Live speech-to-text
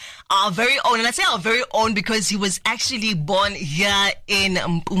our very own, and I say our very own because he was actually born here in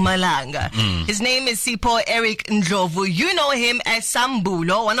Mpumalanga. His name is Sipho Eric Ndlovu. You know him as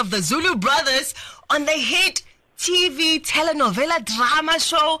Sambulo, one of the Zulu brothers on the hit TV telenovela drama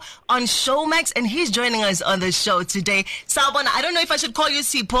show on Showmax, and he's joining us on the show today. Sawubona, I don't know if I should call you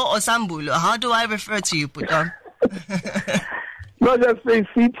Sipho or Sambulo. How do I refer to you, Puton? No, just say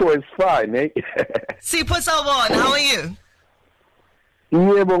Sipho is fine, eh? Sipho, sawubona, how are you?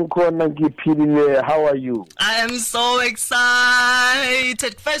 How are you? I am so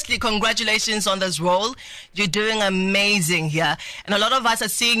excited. Firstly, congratulations on this role. You're doing amazing here. And a lot of us are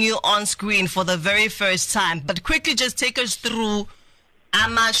seeing you on screen for the very first time. But quickly just take us through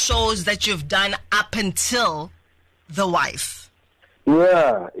shows that you've done up until The Wife.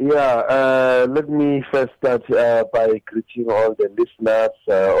 Yeah. Let me first start by greeting all the listeners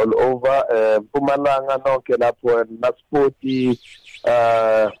all over. Mpumalanga nonke lapho naSpoti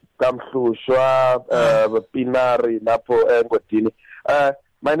Kamhlushwa Pinari lapho eNgodini.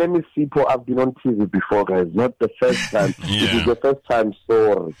 My name is Sipho. I've been on TV before, guys. Not the first time. It is the first time,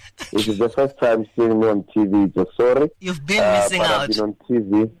 sorry. It is the first time seeing me on TV. So sorry. You've been missing out. I've been on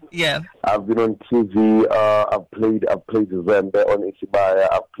TV. Yeah. I've been on TV. I've played Zembe on Isibaya.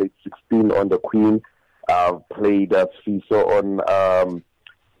 I've played 16 on The Queen. I've played Fiso on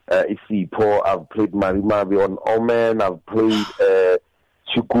Isipo. I've played Marimavi on Omen. I've played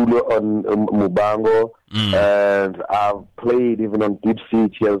Chikulo on Mubango, and I've played even on Deep Sea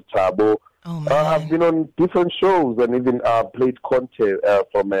Tears Tabo. I've been on different shows and even played Conte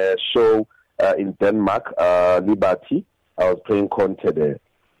from a show in Denmark, Liberty. I was playing Conte there.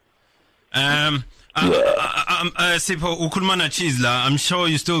 Sipho ukhuluma Chizla. I'm sure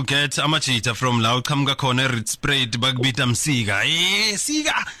you still get amachita from la uqhamuka khona Rietspruit bakubita msika.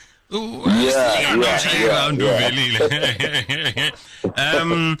 Sika.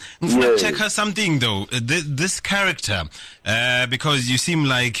 Check her something though. This character, because you seem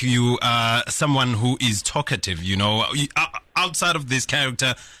like you are someone who is talkative, you know. Outside of this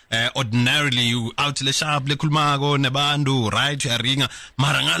character, ordinarily you out le sharp le kulmago nebandu right yaringa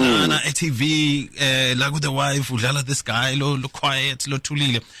marangana TV like with The Wife udlala this guy lo quiet lo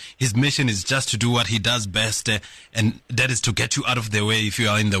thulile. His mission is just to do what he does best, and that is to get you out of the way if you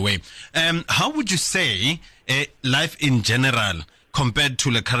are in the way. How would you say life in general compared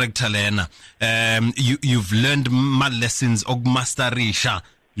to the character lena? You've learned my lessons ogmasterisha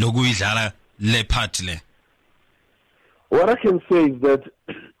lokuyidlala le part le. What I can say is that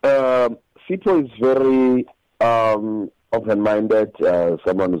Sipho is very open-minded,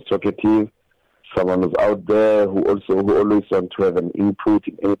 someone who's talkative, someone who's out there, who always wants to have an input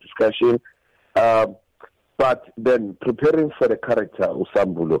in any discussion. But then preparing for the character of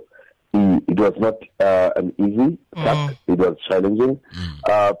Sambulo, it was not an easy task. It was challenging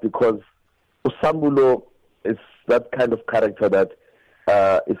because Sambulo is that kind of character that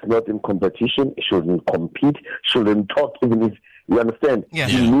it's not in competition, shouldn't compete, shouldn't talk, even if you understand. Yeah.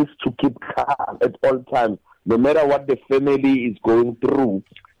 He needs to keep calm at all times, no matter what the family is going through.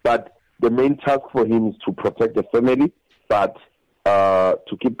 But the main task for him is to protect the family, but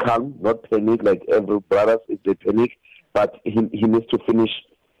to keep calm, not panic like every brother if they panic. But he needs to finish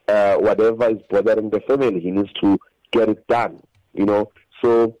whatever is bothering the family. He needs to get it done, you know.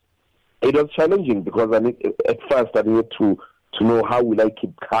 So it was challenging because at first I needed to know how will I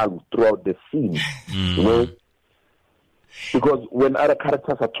keep calm throughout the scene, you know? Because when other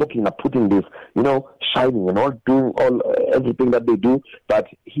characters are talking, are putting this, you know, shining and all doing everything that they do, but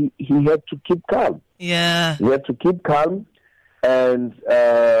he had to keep calm. Yeah. He had to keep calm and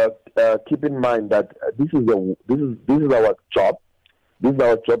keep in mind that this is our job. This is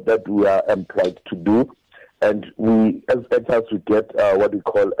our job that we are employed to do, and we as actors we get what we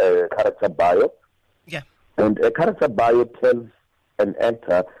call a character bio. Yeah. And a character bio tells an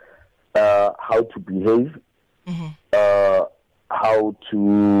actor how to behave, how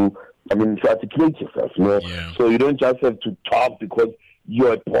to articulate yourself, you know. Yeah. So you don't just have to talk because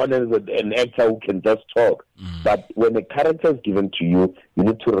you're born as an actor who can just talk. But when a character is given to you, you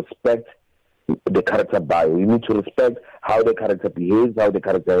need to respect the character bio. You need to respect how the character behaves, how the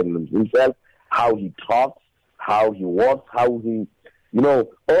character handles himself, how he talks, how he walks, how he... You know,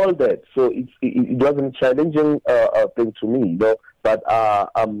 all that. So it wasn't a challenging thing to me, you know. But I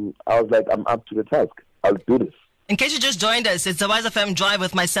was like, I'm up to the task. I'll do this. In case you just joined us, it's the Wise FM Drive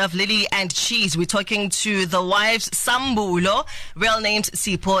with myself, Lily, and Cheese. We're talking to the wives, Sambulo, real named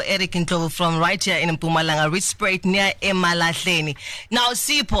Sipho Eric Ndlovu, from right here in Mpumalanga, Rietspruit near eMalahleni. Now,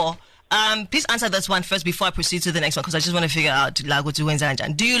 Sipho, please answer this one first before I proceed to the next one, because I just want to figure out,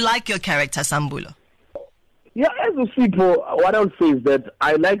 do you like your character, Sambulo? Yeah, as a Sipho, what I'll say is that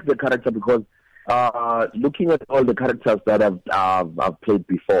I like the character because looking at all the characters that I've played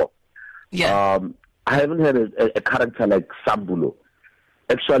before, I haven't had a character like Sambulo.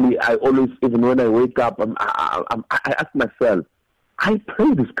 Actually, I always, even when I wake up, I ask myself, I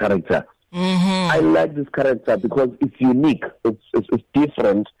play this character. I like this character because it's unique. It's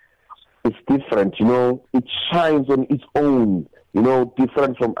different. It's different. You know, it shines on its own. You know,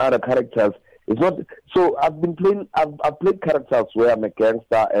 different from other characters. It's not. So I've played characters where I'm a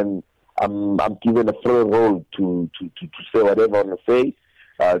gangster and I'm given a free role to say whatever I want to say,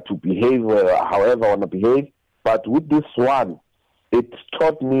 to behave however I want to behave. But with this one, it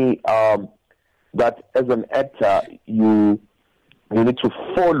taught me that as an actor, you need to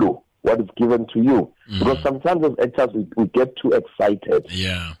follow what is given to you. Because sometimes as actors, we get too excited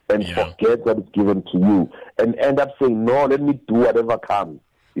and forget what is given to you and end up saying, no, let me do whatever comes.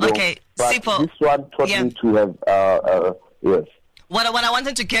 You know? But Sipho, this one taught me to have, yes. What I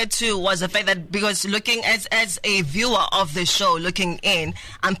wanted to get to was the fact that because looking as a viewer of the show, looking in,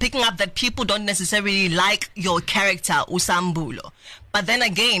 I'm picking up that people don't necessarily like your character, Usambulo. But then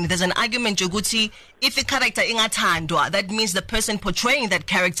again, there's an argument, Joguti, if the character ingathandwa, that means the person portraying that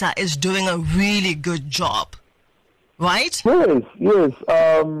character is doing a really good job. Right? Yes.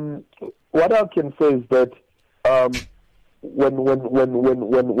 What I can say is that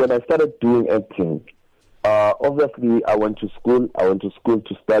when I started doing acting, obviously I went to school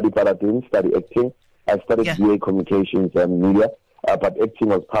to study, but I didn't study acting. I studied BA Communications and Media, but acting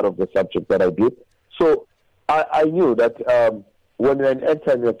was part of the subject that I did. So I knew that when you're an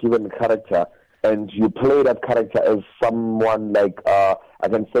actor and you're given a character and you play that character as someone like, I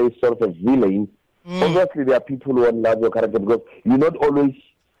can say sort of a villain, obviously there are people who won't love your character because you're not always,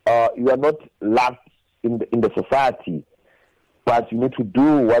 you are not loved in the society, but you need to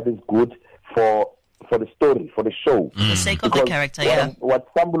do what is good for the story, for the show. For the sake of the character, what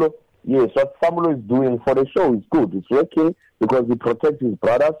Sambulo is doing for the show is good. It's working because he protects his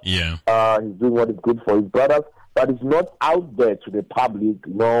brothers. Yeah. He's doing what is good for his brothers, but it's not out there to the public.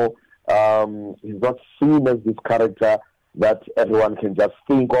 No, he's not seen as this character that everyone can just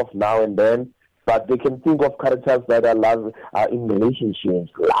think of now and then. But they can think of characters that are in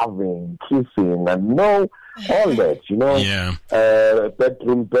relationships, loving, kissing, and know all that, you know. Yeah.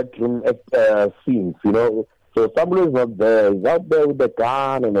 Bedroom scenes, you know. So Sambulo is not there. He's out there with a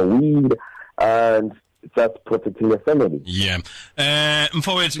gun and a weed and just protecting the family. Yeah.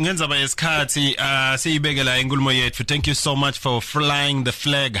 Mfowethu ngenzaba yesikhathi siyibekela inkulumo yethu. Thank you so much for flying the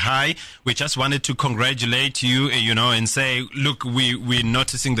flag high. We just wanted to congratulate you, you know, and say, look, we're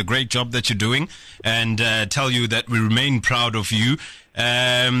noticing the great job that you're doing and tell you that we remain proud of you.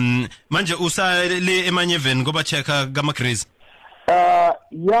 Manje usale eManyeveni ngoba checka gama-Chris.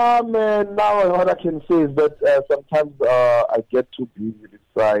 Yeah, man. Now what I can say is that sometimes I get too busy this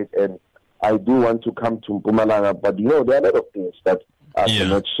side and I do want to come to Mpumalanga, but you know there are a lot of things that I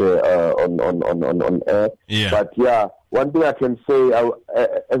cannot share on air. Yeah. But yeah, one thing I can say,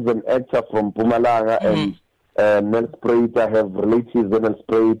 as an actor from Mpumalanga and Nelspruit, I have relatives in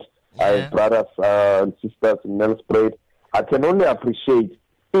Nelspruit. I have brothers and sisters in Nelspruit. I can only appreciate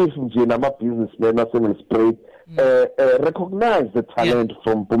if I'm a businessman in Nelspruit, recognize the talent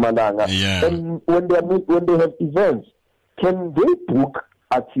from Mpumalanga. Yeah. And when they have events, can they book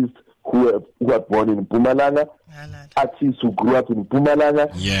artists who are born in Mpumalanga, artists who grew up in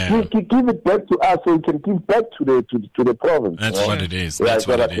Mpumalanga? Yeah. Give it back to us so we can give back to the province. That's what it is. That's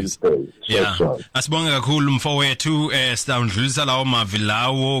what it is. Yeah. Asibonga kakhulu mfowethu sidawudlulisa lawo mavi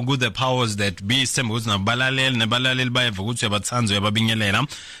lawo ku the powers that be sembuzi nabalaleli bayeva ukuthi uyabathanza uyababingelela.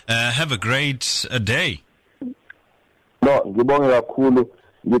 Have a great day. No, ngibonga kakhulu.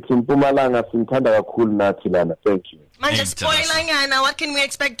 Ngithi Mpumalanga simthanda kakhulu nathi lana. Thank you. Man, just spoiling Anna. What can we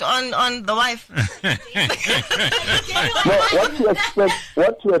expect on the wife? No,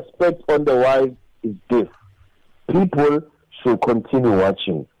 what to expect on the wife is this: people should continue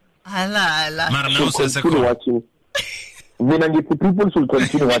watching. Continue watching. People should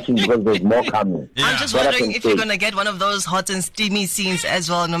continue watching because there's more coming. Yeah. I'm just wondering if you're gonna get one of those hot and steamy scenes as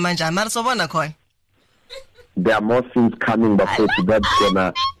well. No manja. There are more scenes coming, but that's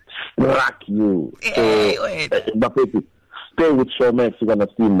gonna struck you. So, but stay with Showmax. You're gonna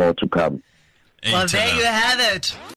see more to come. Well, there you have it.